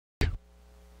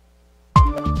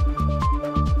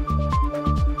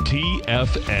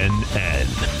TFNN.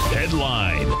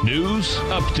 Headline News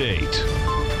Update.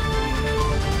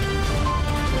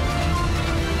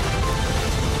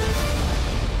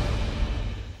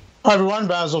 Hi everyone,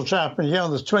 Basil Chapman here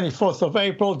on the 24th of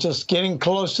April, just getting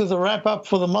close to the wrap-up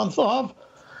for the month of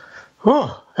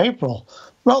April.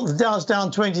 Well, the Dow's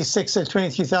down 26 at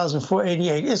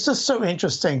 23,488. It's just so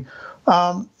interesting.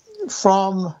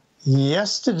 From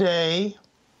yesterday,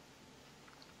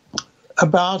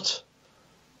 about,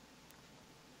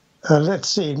 let's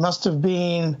see, it must have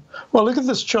been, well, look at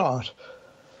this chart.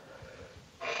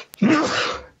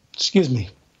 Excuse me.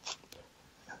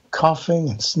 Coughing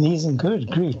and sneezing,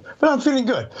 good grief. But I'm feeling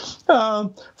good.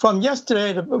 From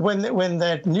yesterday, when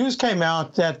that news came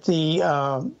out that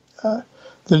the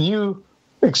new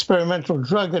experimental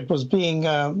drug that was being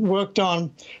worked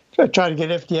on, tried to get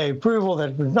FDA approval,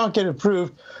 that would not get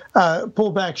approved,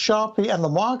 pulled back sharply, and the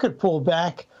market pulled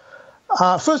back.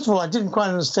 First of all, I didn't quite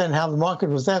understand how the market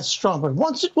was that strong, but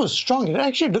once it was strong, it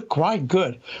actually looked quite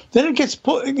good. Then it gets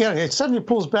it suddenly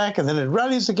pulls back, and then it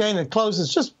rallies again and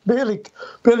closes just barely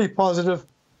positive.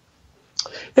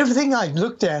 Everything I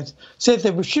looked at said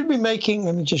that we should be making,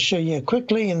 let me just show you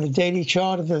quickly in the daily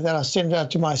chart that I send out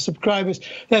to my subscribers,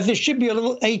 that there should be a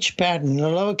little H pattern, a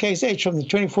lowercase h from the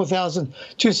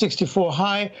 24,264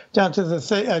 high down to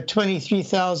the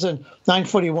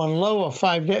 23,941 low of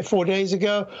 4 days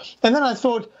ago. And then I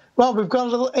thought, well, we've got a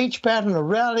little H pattern, a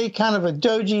rally, kind of a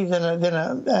doji, then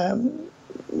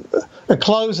a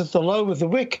close at the low with the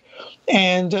wick,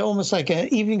 and almost like an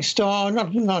evening star,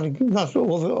 not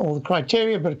all the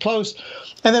criteria, but close.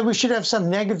 And then we should have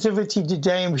some negativity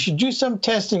today, and we should do some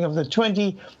testing of the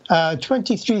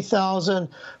 23,000,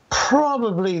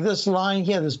 probably this line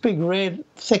here, this big red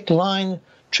thick line,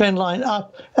 trend line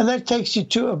up, and that takes you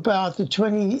to about the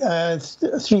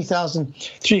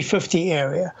 23,350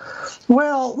 area.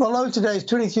 Well, the low today is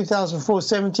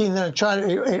 23,417. Then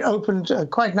it opened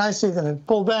quite nicely, then it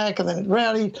pulled back, and then it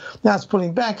rallied. Now it's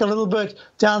pulling back a little bit,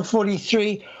 down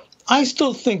 43. I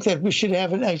still think that we should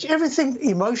have an edge. Everything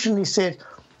emotionally said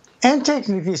and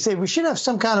technically said we should have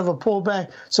some kind of a pullback.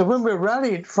 So when we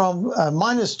rallied from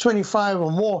minus 25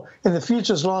 or more in the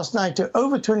futures last night to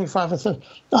over 25, I thought,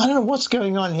 I don't know what's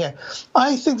going on here.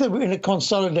 I think that we're in a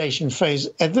consolidation phase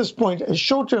at this point, a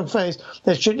short-term phase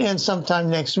that should end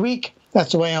sometime next week.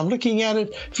 That's the way I'm looking at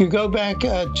it. If you go back to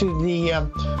the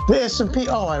S&P,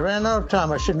 I ran out of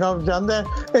time. I should not have done that.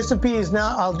 S&P is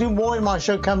now, I'll do more in my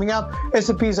show coming up.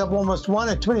 S&P is up almost 1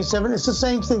 at 27. It's the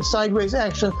same thing, sideways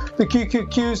action. The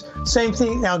QQQs, same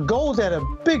thing. Now gold had a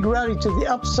big rally to the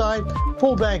upside,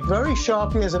 pulled back very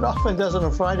sharply as it often does on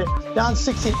a Friday, down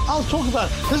 16. I'll talk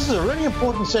about it. This is a really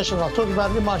important session. I'll talk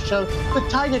about it in my show. The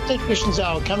Tiger Technicians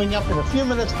Hour coming up in a few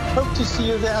minutes. Hope to see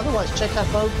you there. Otherwise, check out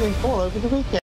my opening call over the weekend.